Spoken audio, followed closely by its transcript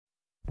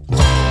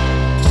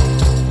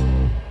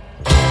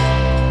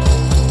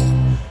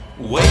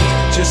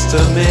just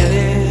a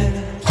minute,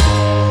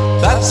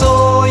 that's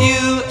all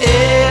you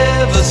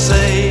ever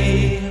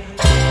say.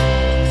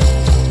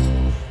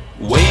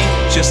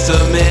 Wait just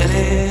a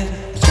minute,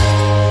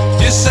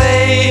 you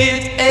say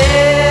it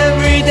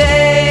every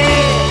day.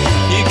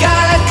 You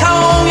gotta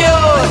comb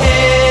your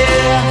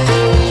hair,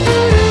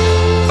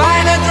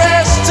 find a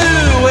dress to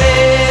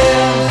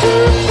wear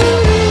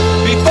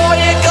before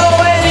you go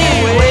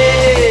anywhere.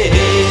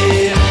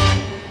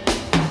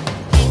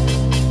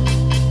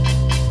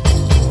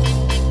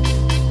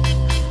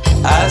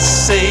 I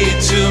say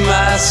to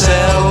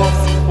myself,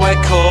 why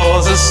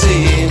cause a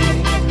scene?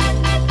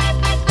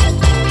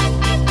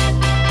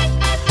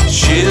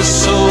 She's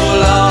so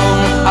long,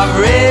 I've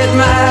read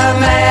my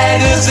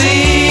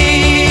magazine.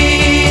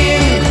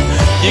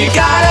 You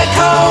gotta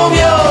comb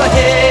your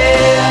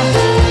hair,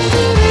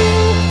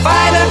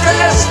 find a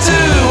dress to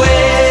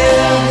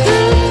wear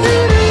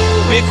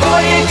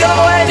before you go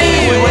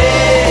anywhere.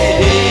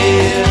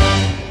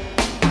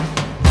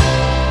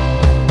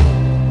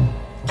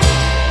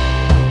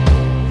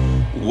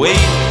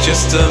 Wait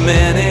just a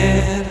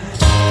minute,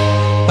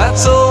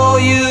 that's all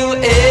you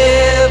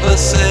ever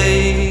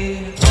say.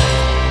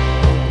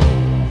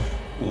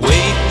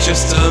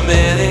 Just a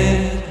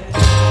minute,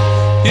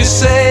 you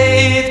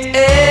say it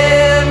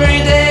every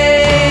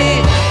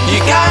day. You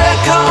gotta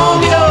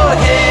comb your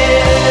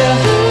hair,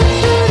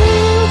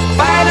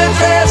 find a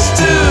dress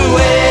to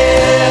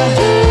wear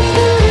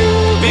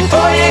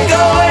before you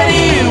go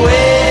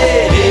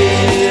anywhere.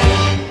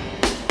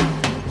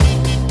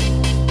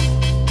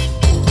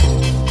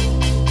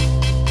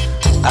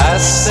 I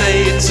say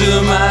to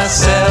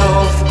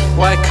myself,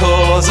 why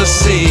cause a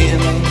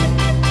scene?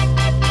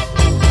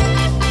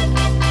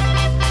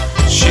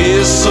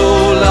 She's so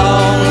long,